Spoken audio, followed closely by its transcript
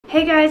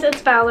Hey guys,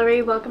 it's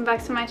Valerie. Welcome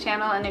back to my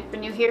channel, and if you're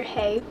new here,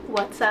 hey,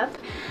 what's up?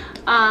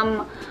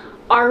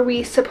 Are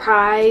we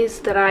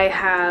surprised that I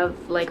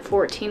have like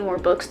 14 more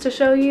books to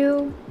show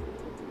you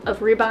of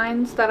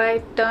rebinds that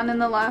I've done in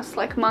the last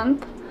like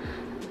month?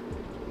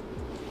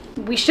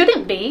 We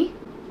shouldn't be.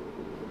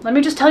 Let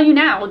me just tell you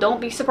now,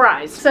 don't be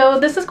surprised. So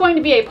this is going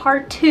to be a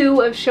part 2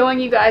 of showing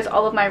you guys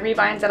all of my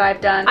rebinds that I've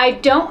done. I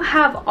don't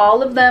have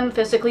all of them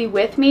physically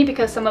with me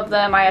because some of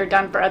them I have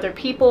done for other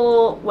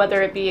people,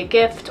 whether it be a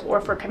gift or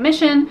for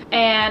commission.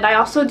 And I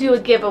also do a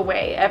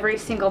giveaway every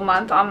single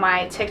month on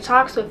my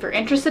TikTok, so if you're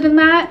interested in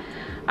that,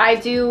 I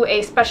do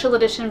a special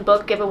edition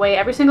book giveaway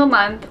every single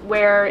month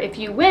where if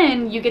you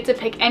win, you get to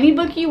pick any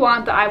book you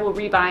want that I will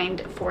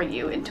rebind for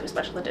you into a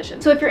special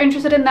edition. So if you're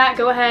interested in that,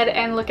 go ahead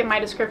and look in my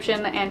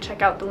description and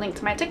check out the link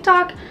to my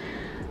TikTok.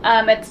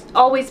 It's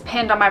always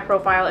pinned on my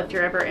profile if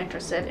you're ever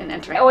interested in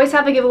entering. I always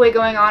have a giveaway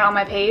going on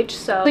my page,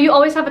 so you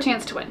always have a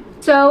chance to win.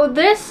 So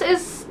this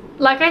is,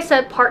 like I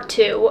said, part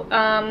 2.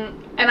 And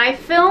I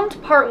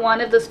filmed part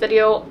 1 of this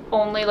video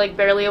only like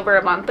barely over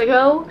a month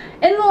ago.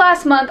 In the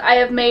last month, I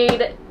have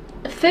made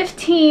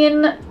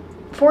 14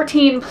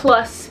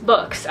 plus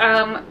books.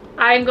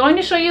 I'm going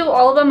to show you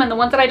all of them, and the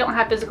ones that I don't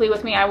have physically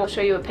with me, I will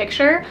show you a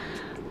picture.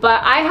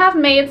 But I have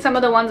made some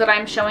of the ones that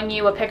I'm showing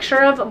you a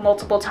picture of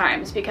multiple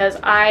times because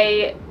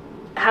I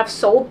have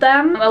sold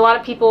them. A lot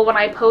of people, when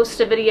I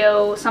post a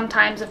video,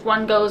 sometimes if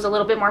one goes a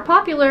little bit more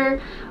popular,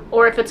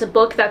 or if it's a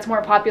book that's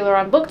more popular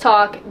on Book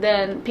Talk,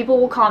 then people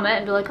will comment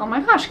and be like, oh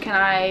my gosh, can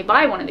I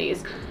buy one of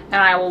these? And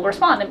I will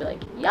respond and be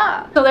like,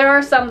 yeah. So there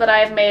are some that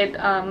I've made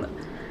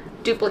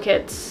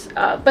duplicates,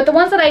 but the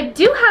ones that I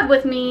do have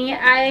with me,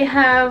 I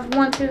have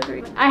 1, 2,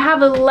 3, I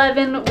have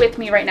 11 with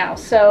me right now.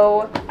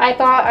 So I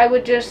thought I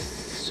would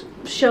just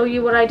show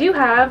you what I do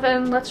have,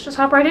 and let's just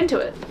hop right into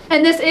it.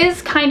 And this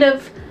is kind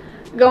of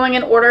going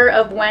in order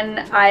of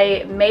when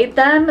I made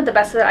them, the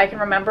best that I can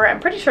remember.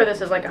 I'm pretty sure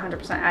this is like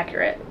 100%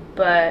 accurate,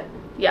 but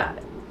yeah,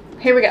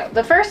 here we go.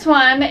 The first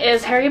one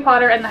is Harry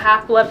Potter and the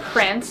Half-Blood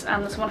Prince.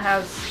 This one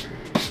has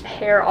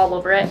hair all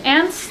over it,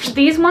 and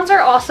these ones are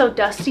also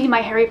dusty,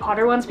 my Harry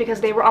Potter ones, because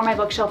they were on my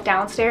bookshelf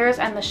downstairs,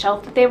 and the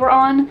shelf that they were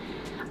on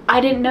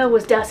I didn't know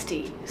was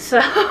dusty, so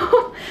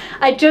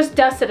I just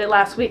dusted it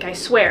last week, I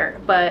swear.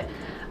 But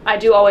I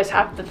do always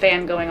have the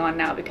fan going on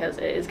now because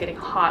it is getting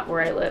hot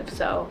where I live,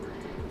 so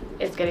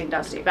it's getting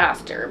dusty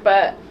faster.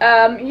 But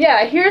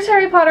yeah, here's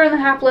Harry Potter and the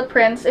Half-Blood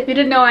Prince. If you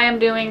didn't know, I am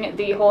doing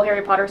the whole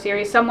Harry Potter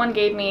series. Someone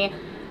gave me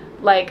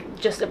like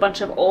just a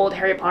bunch of old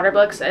Harry Potter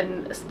books,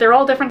 and they're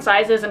all different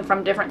sizes and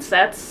from different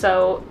sets,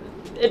 so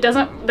they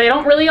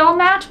don't really all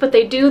match, but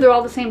they're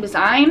all the same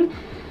design.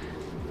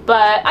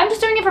 But I'm just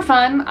doing it for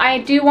fun. I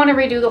do want to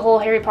redo the whole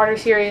Harry Potter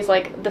series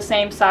like the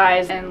same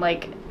size and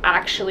like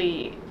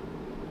actually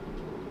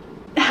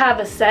have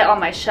a set on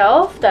my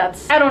shelf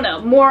that's, I don't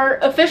know, more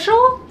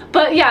official.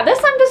 But yeah, this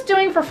I'm just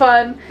doing for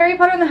fun. Harry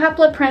Potter and the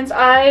Half-Blood Prince,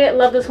 I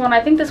love this one. I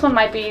think this one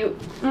might be,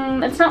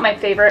 it's not my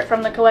favorite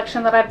from the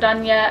collection that I've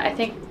done yet. I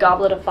think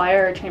Goblet of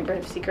Fire or Chamber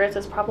of Secrets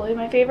is probably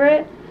my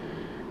favorite.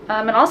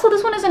 And also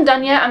this one isn't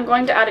done yet. I'm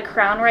going to add a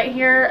crown right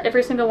here.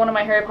 Every single one of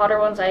my Harry Potter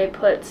ones, I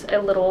put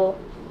a little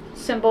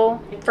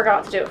symbol. I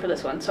forgot to do it for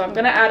this one, so I'm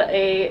gonna add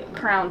a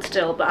crown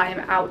still, but I am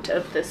out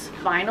of this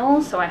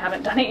vinyl, so I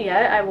haven't done it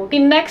yet. I will. The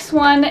next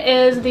one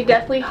is the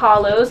Deathly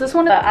Hallows. This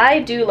one, I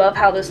do love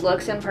how this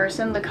looks in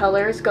person. The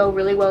colors go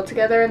really well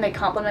together and they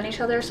complement each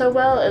other so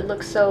well. It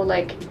looks so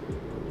like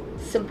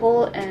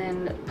simple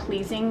and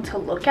pleasing to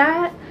look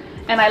at,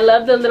 and I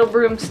love the little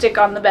broomstick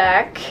on the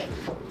back.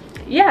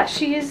 Yeah,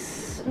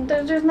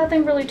 there's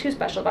nothing really too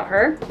special about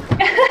her.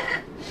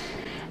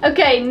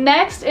 Okay,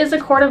 next is A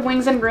Court of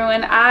Wings and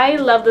Ruin. I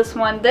love this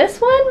one. This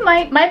one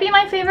might be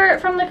my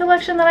favorite from the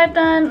collection that I've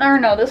done. Or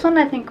no, this one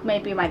I think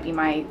maybe might be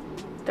my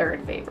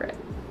 3rd favorite,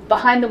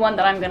 behind the one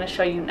that I'm going to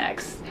show you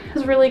next.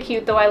 It's really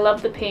cute though. I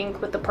love the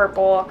pink with the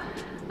purple.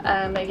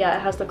 Yeah, it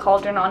has the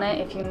cauldron on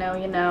it. If you know,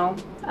 you know.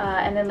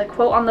 And then the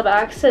quote on the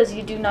back says,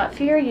 "You do not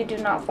fear, you do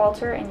not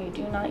falter, and you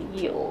do not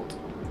yield."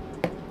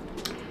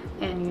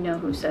 And you know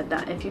who said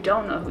that. If you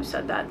don't know who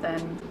said that,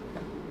 then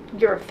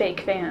you're a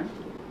fake fan.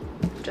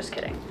 Just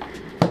kidding.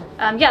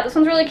 Yeah, this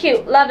one's really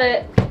cute. Love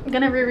it. I'm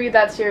gonna reread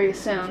that series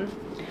soon.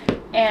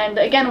 And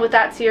again, with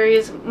that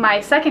series, my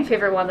 2nd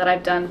favorite one that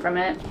I've done from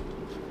it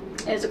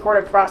is A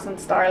Court of Frost and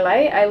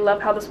Starlight. I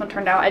love how this one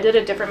turned out. I did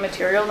a different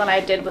material than I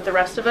did with the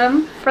rest of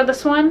them for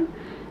this one,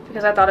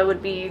 because I thought it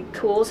would be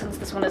cool since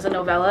this one is a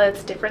novella.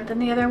 It's different than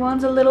the other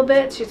ones a little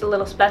bit. She's a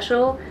little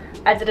special.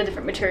 I did a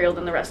different material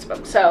than the rest of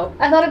them. So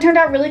I thought it turned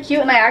out really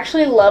cute, and I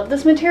actually love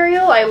this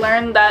material. I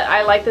learned that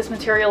I like this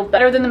material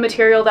better than the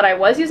material that I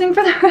was using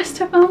for the rest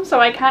of them, so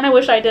I kind of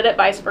wish I did it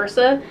vice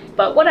versa,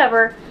 but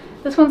whatever.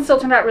 This one still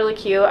turned out really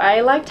cute.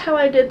 I liked how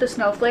I did the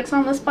snowflakes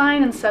on the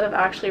spine instead of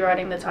actually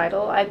writing the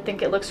title. I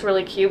think it looks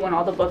really cute when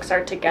all the books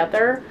are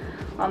together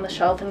on the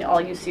shelf and all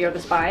you see are the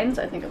spines.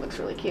 I think it looks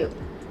really cute.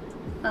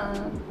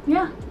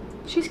 Yeah,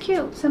 she's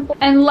cute, simple.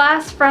 And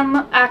last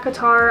from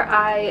ACOTAR,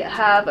 I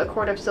have A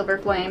Court of Silver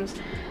Flames,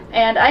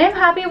 and I am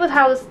happy with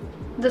how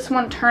this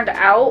one turned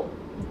out,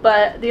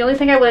 but the only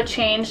thing I would have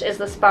changed is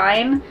the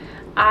spine.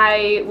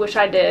 I wish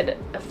I did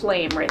a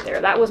flame right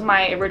there. That was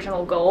my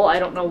original goal. I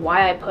don't know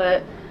why I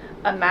put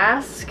a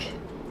mask,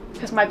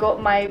 because my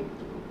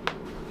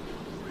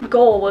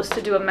goal was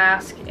to do a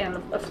mask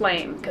and a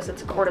flame because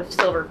it's a cord of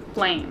silver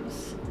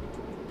flames,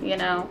 you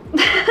know.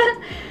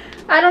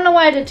 I don't know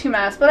why I did 2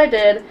 masks, but I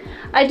did.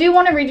 I do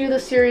want to redo the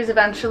series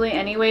eventually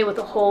anyway with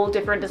a whole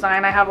different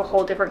design. I have a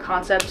whole different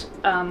concept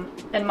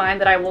in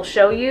mind that I will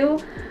show you.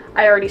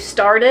 I already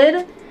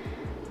started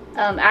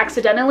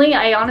accidentally.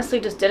 I honestly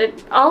just did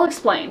it. I'll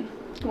explain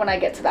when I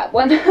get to that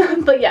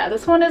one. But yeah,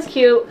 this one is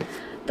cute.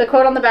 The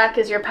quote on the back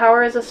is, "Your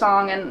power is a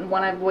song, and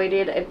one I've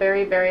waited a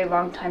very, very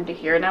long time to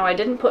hear." Now, I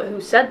didn't put who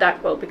said that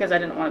quote because I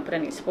didn't want to put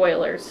any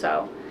spoilers,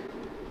 so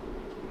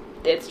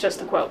it's just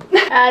a quote.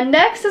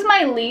 Next is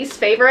my least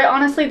favorite.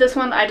 Honestly, this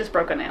one, I just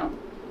broke a nail.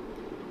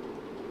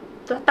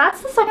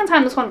 That's the second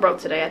time this one broke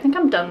today. I think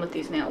I'm done with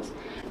these nails.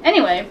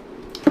 Anyway,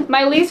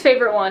 my least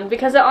favorite one,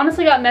 because it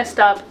honestly got messed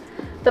up.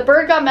 The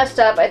bird got messed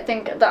up. I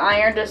think the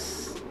iron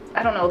just,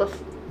 I don't know,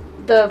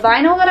 the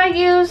vinyl that I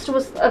used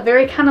was a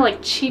very kind of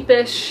like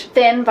cheapish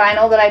thin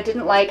vinyl that I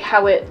didn't like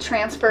how it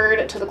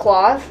transferred to the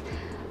cloth.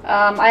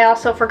 I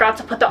also forgot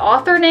to put the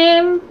author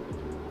name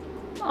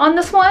on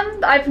this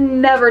one. I've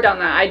never done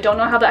that. I don't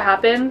know how that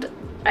happened.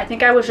 I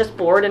think I was just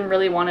bored and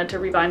really wanted to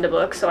rebind a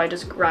book, so I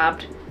just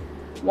grabbed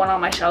one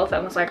on my shelf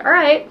and was like, all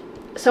right.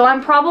 So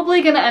I'm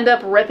probably gonna end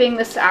up ripping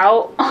this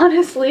out,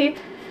 honestly,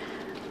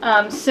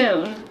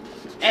 soon,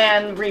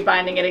 and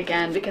rebinding it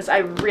again because I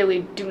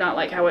really do not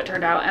like how it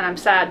turned out, and I'm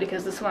sad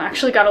because this one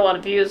actually got a lot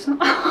of views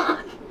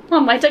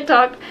on my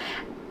TikTok,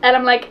 and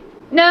I'm like,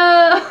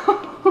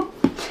 no.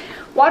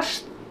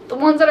 Watch the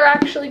ones that are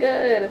actually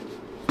good.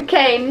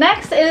 Okay,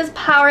 next is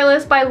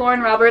Powerless by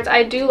Lauren Roberts.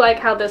 I do like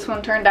how this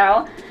one turned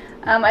out.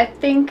 I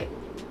think,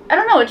 I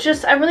don't know, it's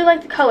just, I really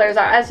like the colors.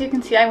 As you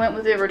can see, I went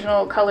with the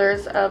original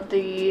colors of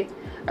the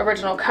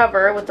original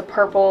cover with the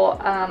purple.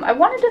 I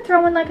wanted to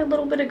throw in like a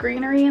little bit of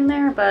greenery in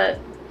there, but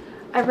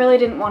I really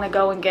didn't want to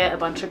go and get a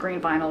bunch of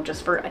green vinyl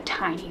just for a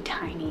tiny,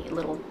 tiny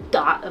little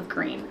dot of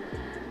green,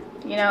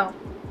 you know?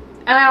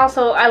 And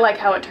I like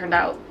how it turned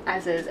out,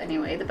 as is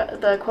anyway.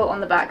 The quote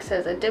on the back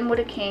says, "A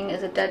dim-witted king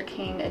is a dead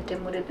king, a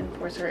dim-witted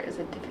enforcer is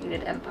a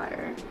defeated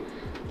empire."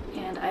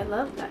 And I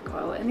love that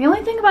quote. And the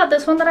only thing about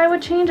this one that I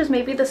would change is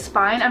maybe the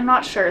spine. I'm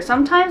not sure.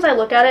 Sometimes I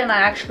look at it and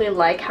I actually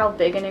like how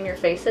big and in your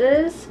face it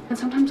is, and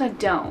sometimes I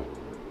don't.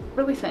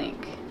 What do we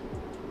think?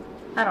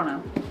 I don't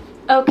know.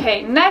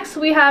 Okay, next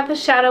we have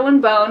Shadow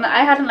and Bone.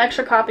 I had an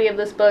extra copy of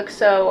this book,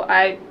 so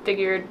I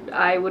figured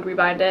I would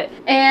rebind it.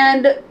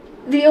 And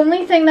the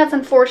only thing that's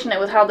unfortunate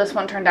with how this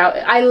one turned out,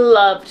 I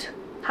loved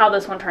how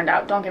this one turned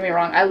out, don't get me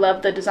wrong. I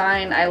love the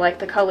design, I like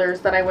the colors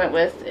that I went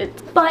with,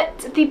 but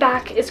the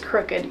back is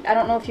crooked. I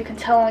don't know if you can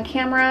tell on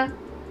camera.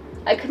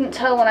 I couldn't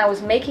tell when I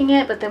was making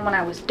it, but then when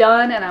I was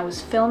done and I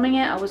was filming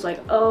it, I was like,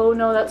 oh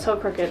no, that's so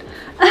crooked.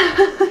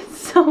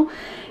 So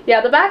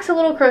yeah, the back's a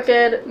little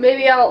crooked.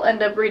 Maybe I'll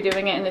end up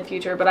redoing it in the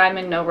future, but I'm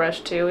in no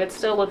rush to. It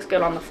still looks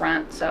good on the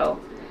front, so,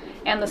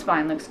 and the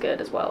spine looks good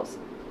as well.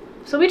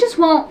 So we just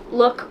won't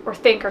look or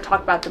think or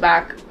talk about the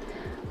back,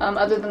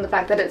 other than the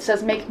fact that it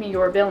says, "Make me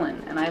your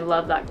villain," and I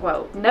love that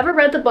quote. Never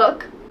read the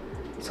book,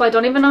 so I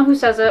don't even know who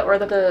says it or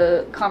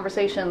the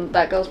conversation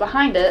that goes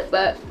behind it,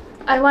 but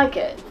I like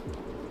it.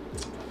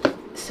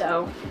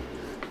 So,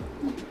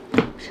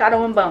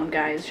 Shadow and Bone,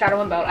 guys.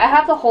 Shadow and Bone. I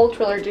have the whole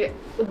trilogy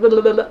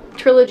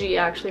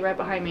actually right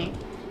behind me,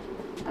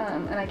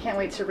 and I can't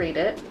wait to read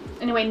it.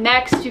 Anyway,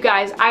 next, you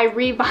guys, I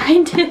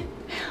rebinded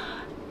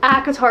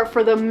ACOTAR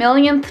for the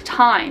millionth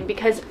time,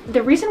 because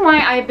the reason why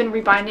I've been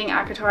rebinding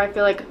ACOTAR, I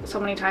feel like so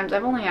many times,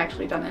 I've only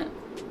actually done it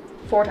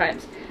 4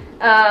 times,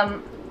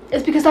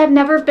 is because I've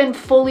never been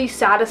fully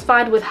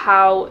satisfied with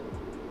how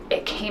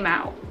it came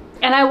out.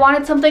 And I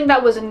wanted something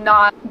that was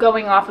not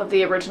going off of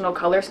the original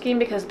color scheme,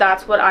 because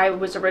that's what I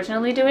was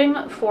originally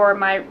doing for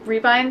my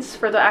rebinds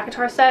for the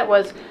ACOTAR set,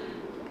 was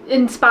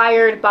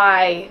inspired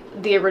by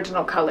the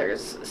original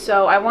colors.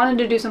 So I wanted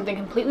to do something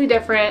completely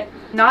different,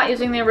 not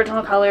using the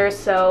original colors,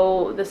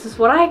 so this is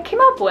what I came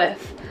up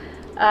with.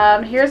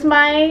 Here's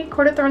my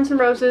Court of Thorns and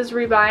Roses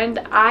rebind.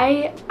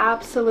 I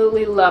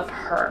absolutely love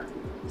her.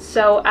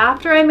 So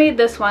after I made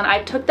this one,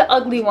 I took the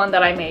ugly one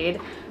that I made,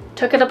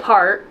 took it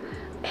apart,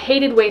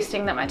 hated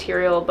wasting that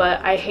material, but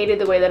I hated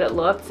the way that it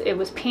looked. It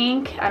was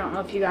pink. I don't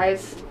know if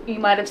you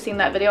might have seen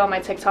that video on my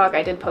TikTok.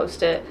 I did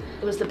post it.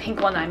 It was the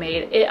pink one I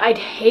made. I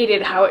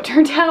hated how it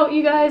turned out,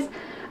 you guys.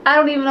 I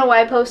don't even know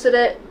why I posted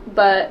it,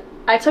 but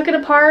I took it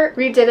apart,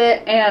 redid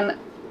it, and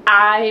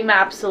I'm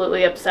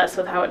absolutely obsessed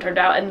with how it turned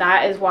out, and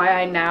that is why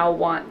I now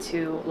want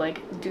to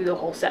like do the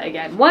whole set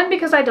again. 1,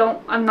 because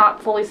I'm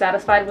not fully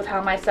satisfied with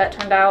how my set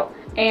turned out,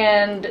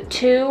 and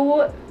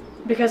 2,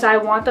 because I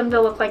want them to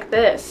look like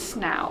this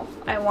now.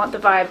 I want the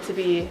vibe to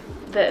be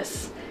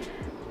this.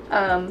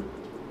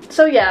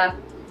 So yeah,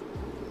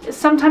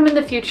 sometime in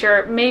the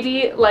future,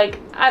 maybe like,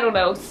 I don't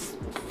know,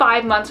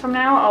 5 months from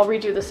now, I'll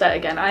redo the set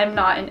again. I'm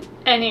not in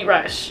any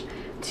rush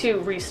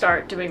to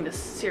restart doing this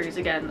series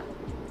again.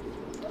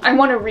 I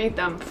want to read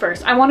them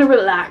first. I want to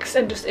relax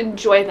and just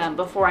enjoy them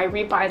before I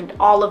rebind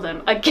all of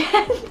them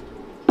again.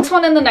 This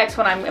one and the next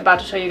one I'm about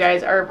to show you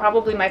guys are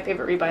probably my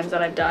favorite rebinds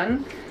that I've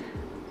done.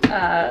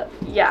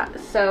 Yeah,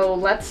 so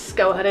let's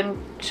go ahead and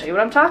show you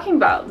what I'm talking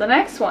about. The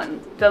next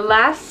one, The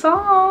Last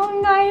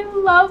Song. I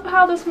love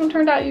how this one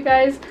turned out, you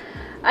guys.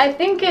 I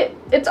think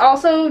it's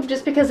also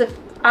just because if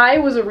I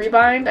was a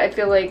rebind, I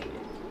feel like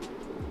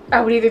I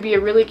would either be a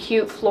really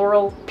cute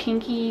floral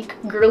pinky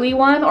girly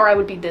one, or I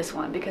would be this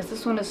one, because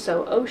this one is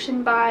so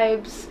ocean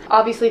vibes.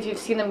 Obviously, if you've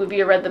seen the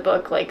movie or read the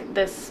book, like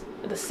the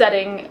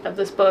setting of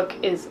this book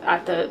is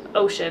at the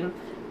ocean.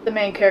 The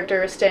main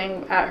character is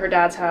staying at her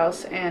dad's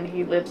house and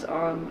he lives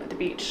on the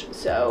beach.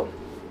 So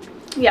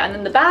yeah, and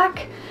then the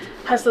back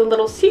has the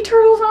little sea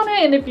turtles on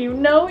it, and if you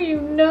know,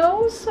 you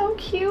know. So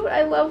cute.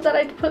 I love that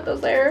I put those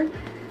there.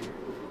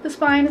 The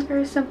spine is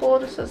very simple,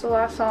 just as The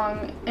Last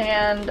Song.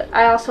 And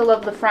I also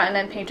love the front and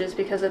end pages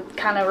because it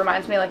kind of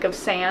reminds me like of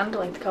sand,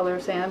 like the color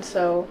of sand.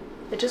 So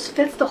it just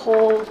fits the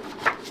whole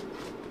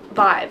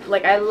vibe.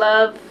 Like, I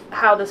love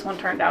how this one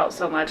turned out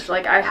so much.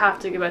 Like, I have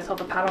to give myself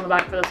a pat on the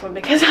back for this one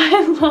because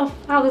I love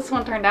how this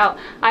one turned out.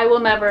 I will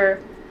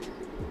never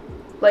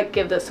like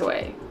give this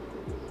away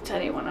to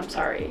anyone. I'm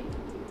sorry.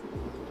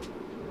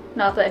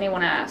 Not that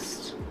anyone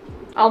asked.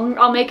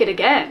 I'll make it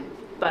again,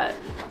 but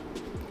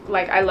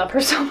like, I love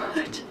her so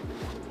much.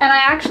 And I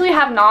actually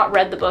have not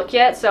read the book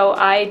yet, so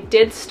I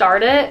did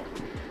start it.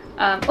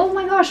 Oh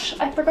my gosh,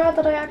 I forgot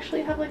that I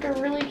actually have like a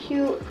really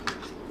cute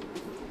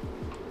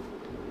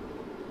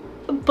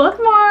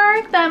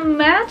bookmark that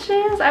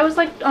matches. I was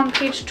like on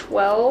page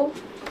 12.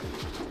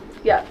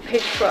 Yeah,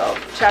 page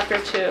 12, chapter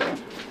 2.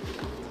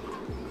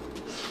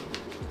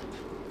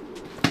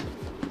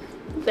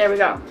 There we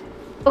go.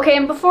 Okay,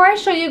 and before I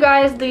show you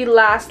guys the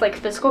last like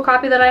physical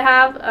copy that I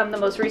have, the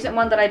most recent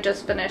one that I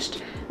just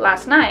finished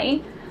last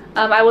night,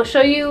 I will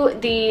show you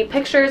the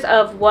pictures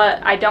of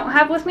what I don't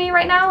have with me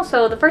right now.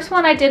 So the first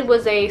one I did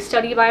was a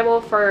study Bible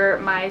for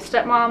my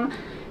stepmom.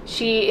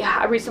 She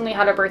recently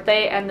had a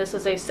birthday, and this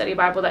is a study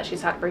Bible that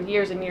she's had for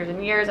years and years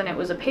and years, and it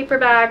was a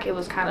paperback. It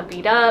was kind of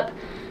beat up,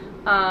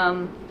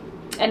 and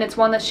it's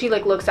one that she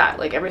like looks at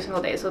like every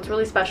single day, so it's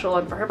really special.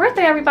 And for her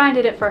birthday I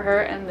rebinded it for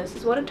her, and this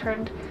is what it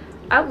turned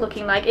out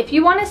looking like. If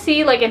you want to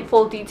see like in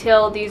full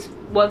detail these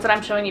ones that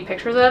I'm showing you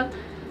pictures of,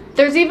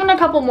 there's even a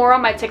couple more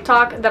on my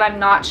TikTok that I'm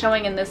not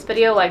showing in this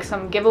video, like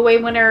some giveaway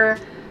winner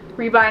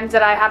rebinds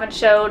that I haven't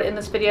showed in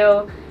this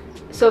video.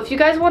 So if you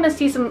guys want to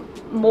see some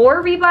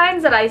more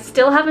rebinds that I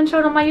still haven't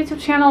showed on my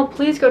YouTube channel,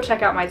 please go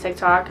check out my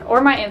TikTok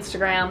or my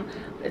Instagram.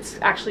 It's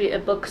actually a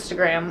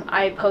bookstagram.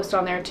 I post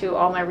on there too,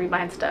 all my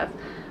rebind stuff.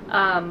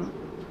 And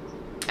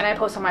I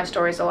post on my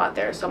stories a lot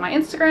there. So my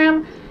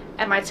Instagram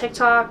and my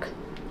TikTok,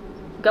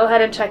 go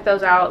ahead and check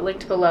those out,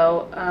 linked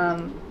below.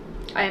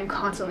 I am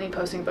constantly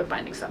posting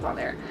bookbinding stuff on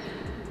there.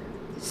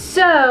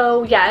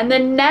 So yeah, and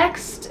then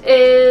next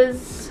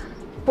is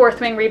Fourth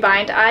Wing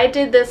Rebind. I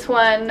did this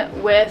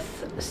one with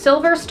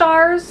silver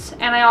stars,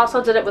 and I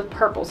also did it with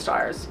purple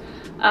stars.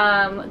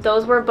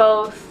 Those were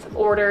both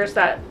orders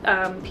that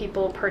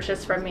people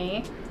purchased from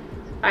me.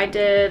 I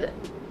did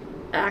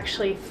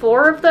actually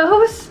 4 of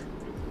those,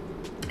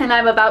 and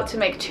I'm about to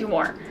make 2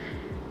 more.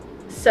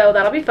 So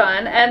that'll be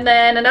fun. And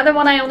then another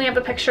one I only have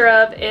a picture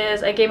of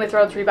is a Game of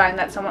Thrones rebind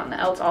that someone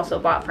else also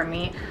bought from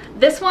me.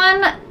 This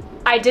one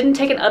I didn't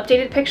take an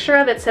updated picture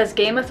of. It says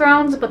Game of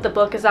Thrones, but the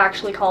book is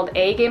actually called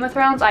A Game of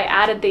Thrones. I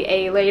added the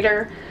A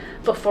later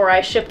before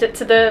I shipped it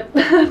to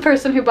the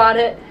person who bought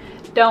it.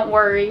 Don't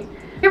worry.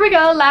 Here we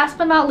go. Last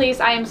but not least,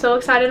 I am so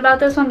excited about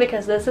this one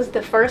because this is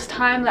the first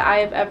time that I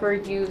have ever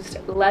used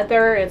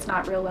leather. It's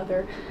not real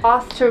leather.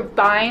 Cloth to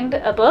bind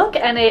a book,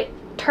 and it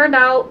turned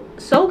out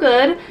so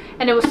good,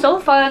 and it was so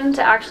fun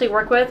to actually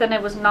work with, and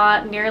it was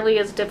not nearly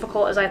as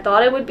difficult as I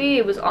thought it would be.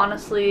 It was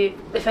honestly,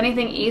 if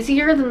anything,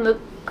 easier than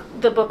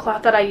the book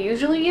cloth that I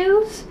usually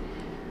use.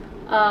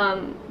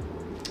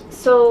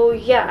 So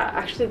yeah,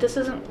 actually this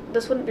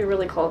wouldn't be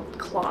really called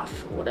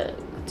cloth, would it?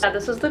 Yeah,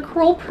 this is the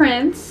Cruel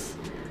Prince.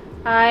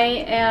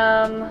 I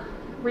am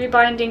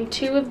rebinding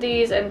 2 of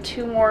these and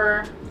 2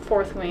 more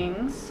Fourth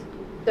Wings.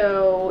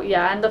 So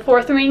yeah, and the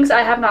Fourth Wings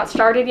I have not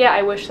started yet.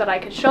 I wish that I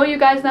could show you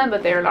guys them,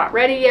 but they're not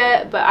ready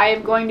yet. But I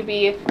am going to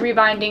be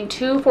rebinding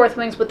 2 Fourth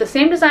Wings with the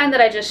same design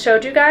that I just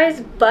showed you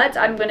guys, but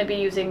I'm going to be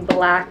using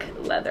black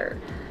leather.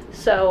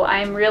 So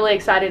I'm really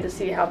excited to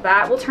see how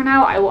that will turn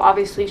out. I will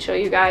obviously show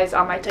you guys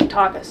on my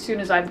TikTok as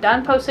soon as I'm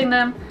done posting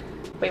them.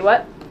 Wait,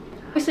 what?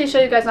 Obviously show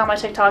you guys on my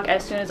TikTok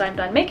as soon as I'm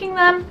done making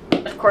them.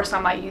 Of course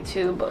on my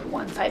YouTube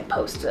once I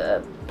post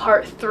a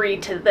part 3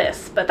 to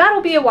this, but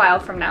that'll be a while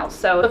from now.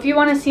 So if you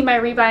want to see my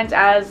rebinds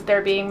as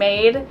they're being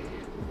made,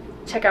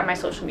 check out my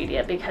social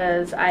media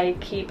because I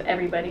keep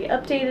everybody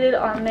updated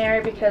on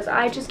there because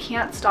I just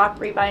can't stop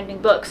rebinding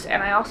books,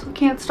 and I also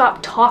can't stop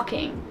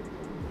talking.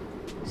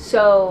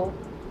 So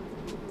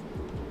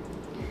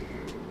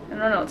I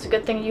don't know, it's a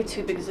good thing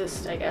YouTube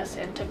exists, I guess,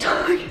 and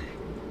TikTok.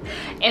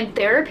 And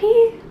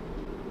therapy?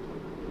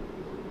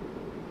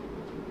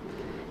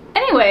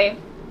 Anyway,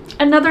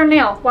 another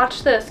nail.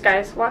 Watch this,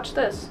 guys. Watch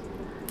this.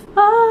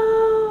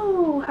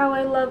 Oh! how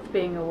I love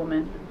being a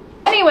woman.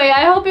 Anyway,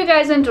 I hope you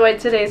guys enjoyed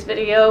today's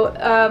video.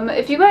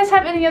 If you guys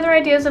have any other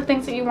ideas of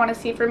things that you want to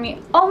see from me,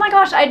 oh my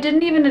gosh, I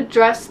didn't even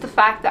address the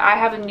fact that I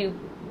have a new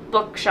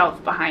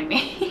bookshelf behind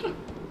me.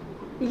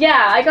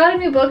 Yeah, I got a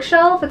new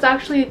bookshelf. It's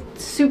actually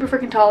super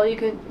freaking tall. You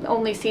can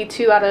only see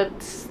 2 out of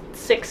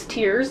 6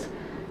 tiers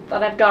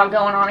that I've got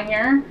going on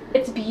here.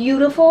 It's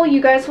beautiful.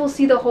 You guys will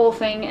see the whole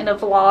thing in a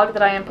vlog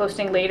that I am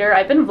posting later.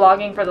 I've been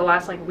vlogging for the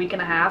last like week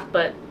and a half,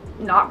 but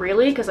not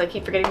really because I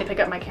keep forgetting to pick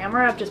up my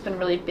camera. I've just been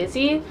really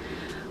busy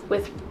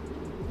with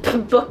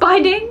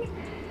bookbinding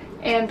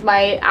and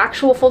my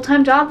actual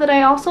full-time job that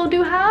I also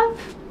do have.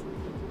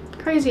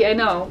 Crazy, I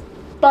know.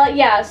 But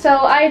yeah, so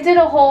I did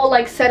a whole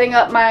like setting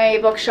up my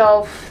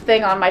bookshelf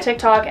thing on my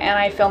TikTok, and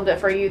I filmed it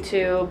for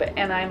YouTube,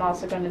 and I'm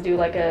also going to do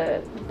like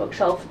a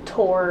bookshelf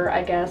tour,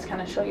 I guess, kind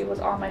of show you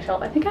what's on my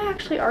shelf. I think I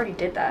actually already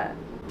did that.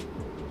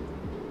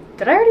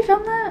 Did I already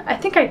film that? I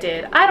think I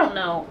did. I don't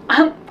know.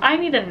 I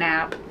need a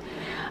nap.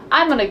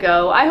 I'm gonna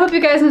go. I hope you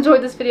guys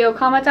enjoyed this video.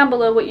 Comment down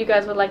below what you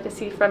guys would like to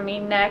see from me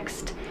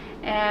next,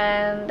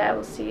 and I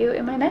will see you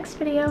in my next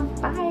video.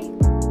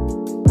 Bye!